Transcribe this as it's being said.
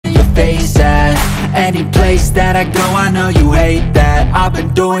face at. Any place that I go, I know you hate that. I've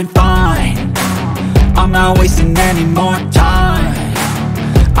been doing fine, I'm not wasting any more time.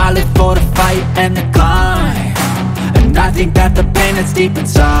 I live for the fight and the climb, and I think that the pain that's deep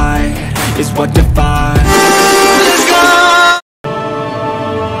inside is what defines. Let's go!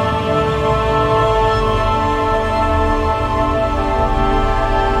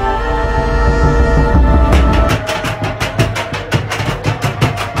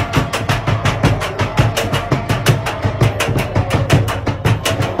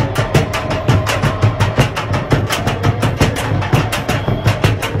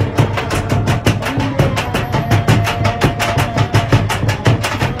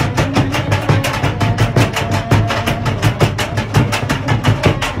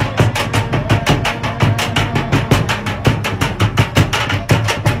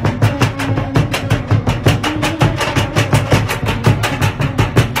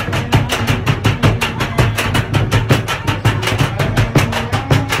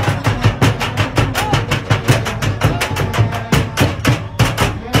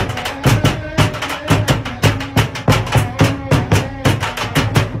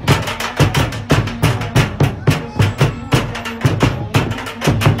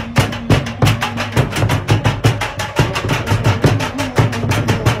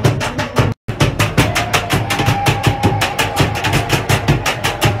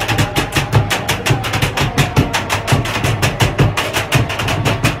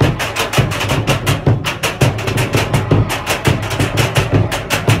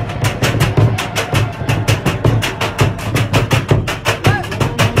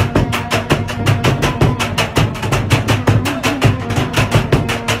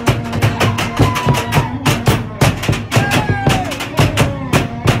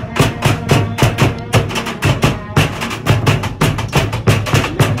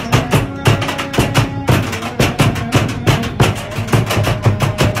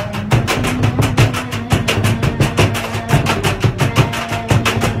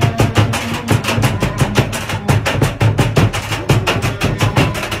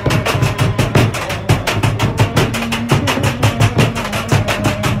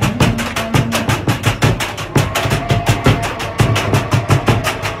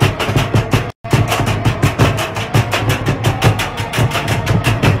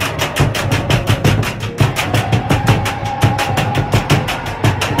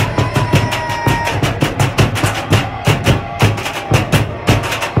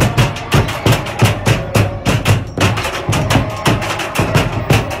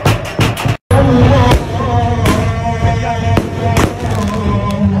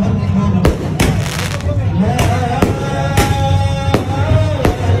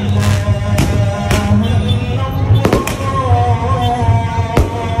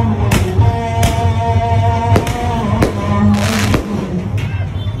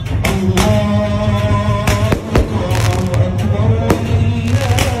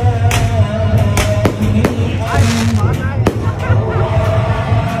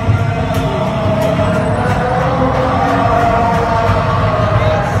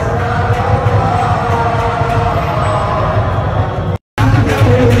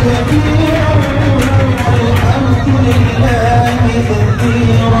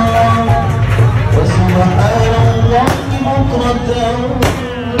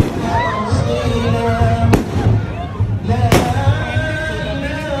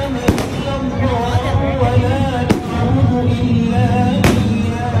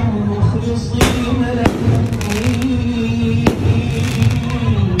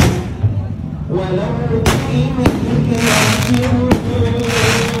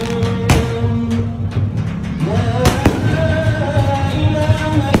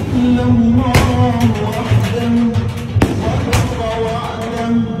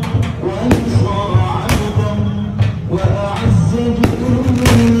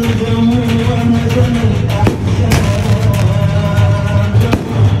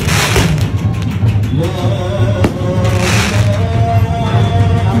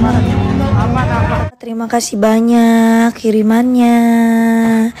 Terima kasih banyak kirimannya.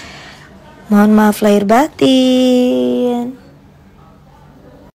 Mohon maaf lahir batin.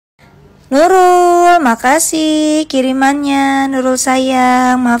 Nurul, makasih kirimannya. Nurul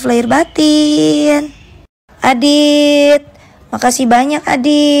sayang, maaf lahir batin. Adit, makasih banyak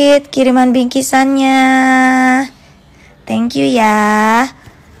Adit kiriman bingkisannya. Thank you ya.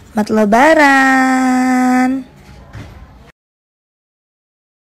 Selamat Lebaran.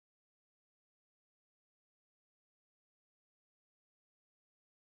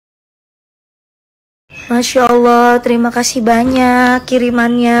 Masya Allah, terima kasih banyak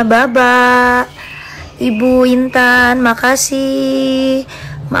kirimannya Baba. Ibu Intan, makasih.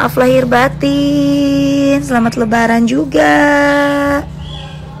 Maaf lahir batin. Selamat lebaran juga.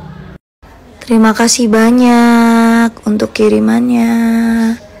 Terima kasih banyak untuk kirimannya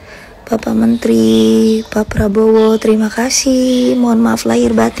Bapak Menteri, Pak Prabowo, terima kasih. Mohon maaf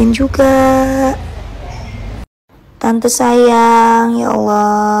lahir batin juga. Tante sayang, ya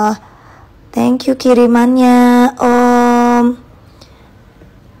Allah, thank you kirimannya Om.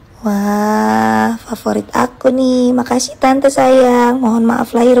 Wah, favorit aku nih. Makasih Tante sayang. Mohon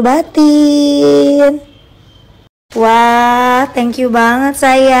maaf lahir batin. Wah, thank you banget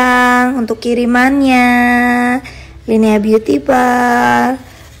sayang untuk kirimannya. Linea Beauty Bar.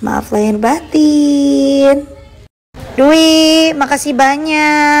 Maaf lahir batin. Dwi, makasih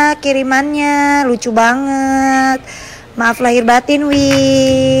banyak kirimannya. Lucu banget. Maaf lahir batin, Wi.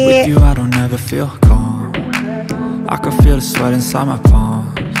 With you I don't ever feel calm. I can feel the sweat inside my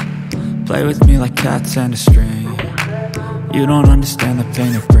palms. Play with me like cats and a string. You don't understand the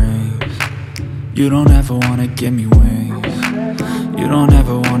pain it brings. You don't ever wanna give me wings. You don't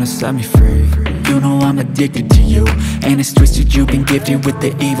ever wanna set me free. You know I'm addicted to you, and it's twisted, you've been gifted with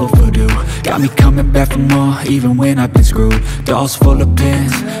the evil voodoo. Got me coming back for more, even when I've been screwed. Dolls full of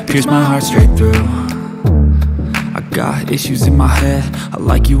pins, pierce my heart straight through. I got issues in my head, I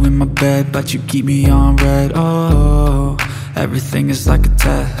like you in my bed, but you keep me on red. Oh, everything is like a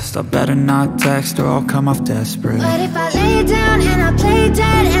test, I better not text or I'll come off desperate. But if I lay down and I play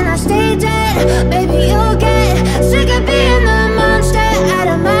dead and I stay dead, baby you'll get sick of being the monster out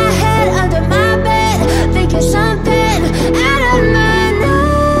of my head, under my bed, think you're something out of my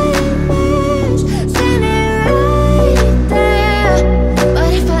nightmares, standing right there.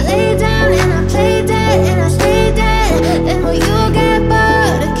 But if I lay down and I play dead and I stay dead, then will you get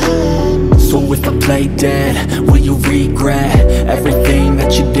bored of killing? So if I play dead, will you regret everything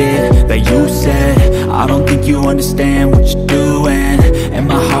that you did, that you said? I don't think you understand what you're doing, and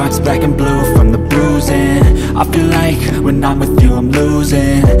my heart's black and blue from the bruising. I feel like when I'm with you I'm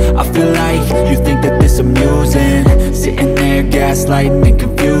losing. I feel like you think that this amusing, sitting there gaslighting and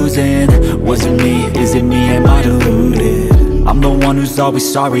confusing. Was it me? Is it me? Am I deluded? I'm the one who's always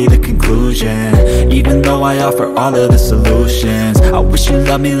sorry, the conclusion, even though I offer all of the solutions. I wish you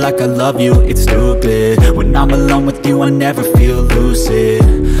loved me like I love you, it's stupid. When I'm alone with you I never feel lucid.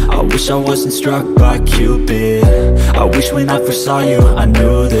 I wish I wasn't struck by Cupid. I wish when I first saw you I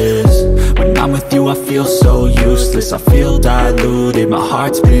knew this. When I'm with you I feel so useless, I feel diluted, my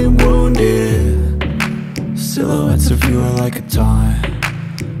heart's been wounded. Silhouettes of you are like a taunt,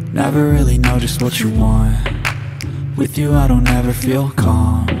 never really know just what you want. With you I don't ever feel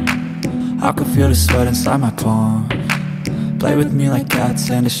calm, I can feel the sweat inside my palms. Play with me like cats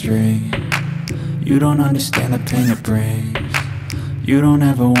and a string. You don't understand the pain it brings. You don't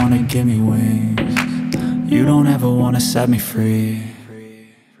ever wanna give me wings. You don't ever wanna set me free.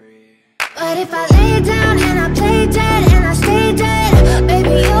 But if I lay down and I play dead and I stay dead,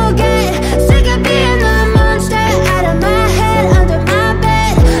 baby you'll get sick of being the monster out of my head, under my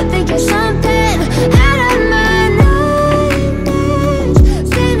bed, think you're something out of my nightmares,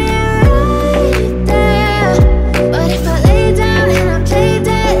 standing right there. But if I lay down and I play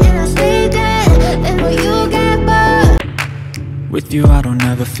dead and I stay dead, then will you get bored? With you I don't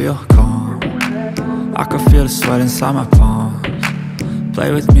ever feel calm, I can feel the sweat inside my palms.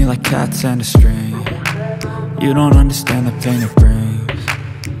 Play with me like cats and a string. You don't understand the pain it brings.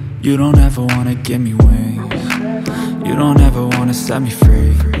 You don't ever wanna give me wings. You don't ever wanna set me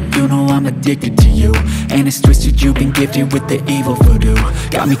free. You know I'm addicted to you, and it's twisted, you've been gifted with the evil voodoo.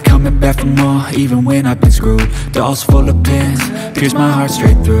 Got me coming back for more, even when I've been screwed. Dolls full of pins, pierce my heart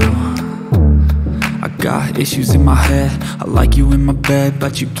straight through. I got issues in my head, I like you in my bed,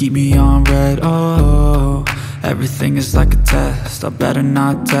 but you keep me on red. Oh, everything is like a test, I better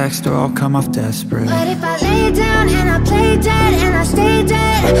not text or I'll come off desperate. But if I lay down and I play dead and I stay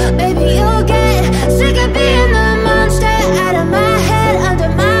dead, baby you'll get sick of being the monster out of my head, under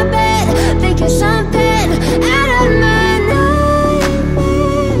my bed, think you're something out of my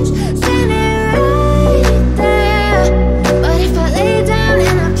nightmares, standing right there. But if I lay down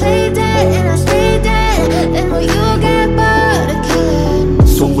and I play dead and I stay dead, then will you get bored of killing?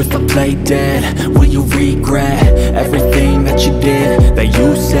 So if I play dead, will you regret everything that you did, that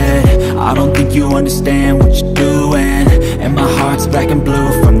you said? I don't think you understand what you're doing, and my heart's black and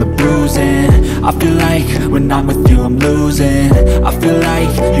blue from the bruising. I feel like when I'm with you I'm losing. I feel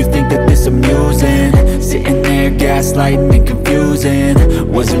like you think that this amusing, sitting there gaslighting and confusing.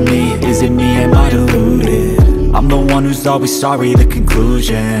 Was it me? Is it me? Am I deluded? I'm the one who's always sorry, the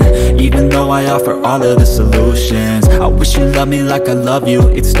conclusion. Even though I offer all of the solutions, I wish you loved me like I love you,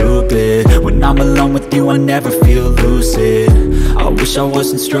 it's stupid. When I'm alone with you, I never feel lucid. I wish I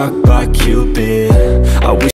wasn't struck by Cupid. I wish